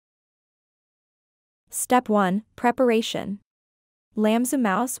Step 1. Preparation. LAMZU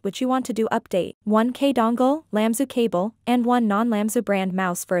mouse which you want to do update, 1K dongle, LAMZU cable, and 1 non-LAMZU brand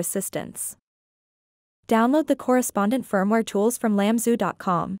mouse for assistance. Download the correspondent firmware tools from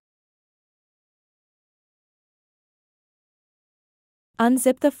LAMZU.com.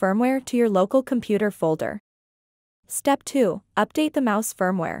 Unzip the firmware to your local computer folder. Step 2. Update the mouse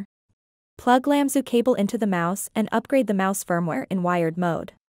firmware. Plug LAMZU cable into the mouse and upgrade the mouse firmware in wired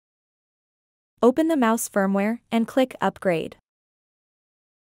mode. Open the mouse firmware and click Upgrade.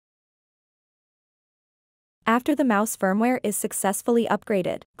 After the mouse firmware is successfully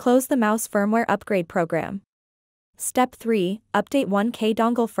upgraded, close the mouse firmware upgrade program. Step 3. Update 1K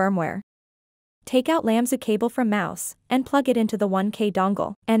dongle firmware. Take out LAMZU cable from mouse and plug it into the 1K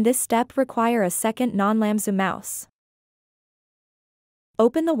dongle, and this step require a second non-LAMZU mouse.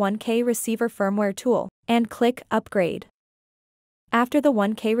 Open the 1K receiver firmware tool and click Upgrade. After the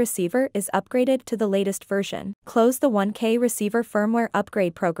 1K receiver is upgraded to the latest version, close the 1K receiver firmware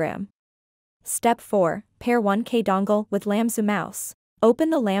upgrade program. Step 4. Pair 1K dongle with LAMZU mouse. Open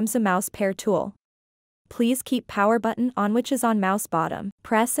the LAMZU mouse pair tool. Please keep power button on which is on mouse bottom.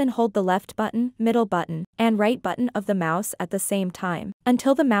 Press and hold the left button, middle button, and right button of the mouse at the same time,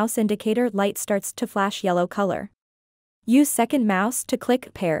 until the mouse indicator light starts to flash yellow color. Use second mouse to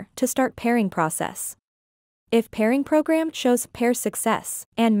click Pair to start pairing process. If pairing program shows pair success,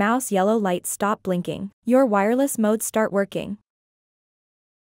 and mouse yellow light stop blinking, your wireless mode start working.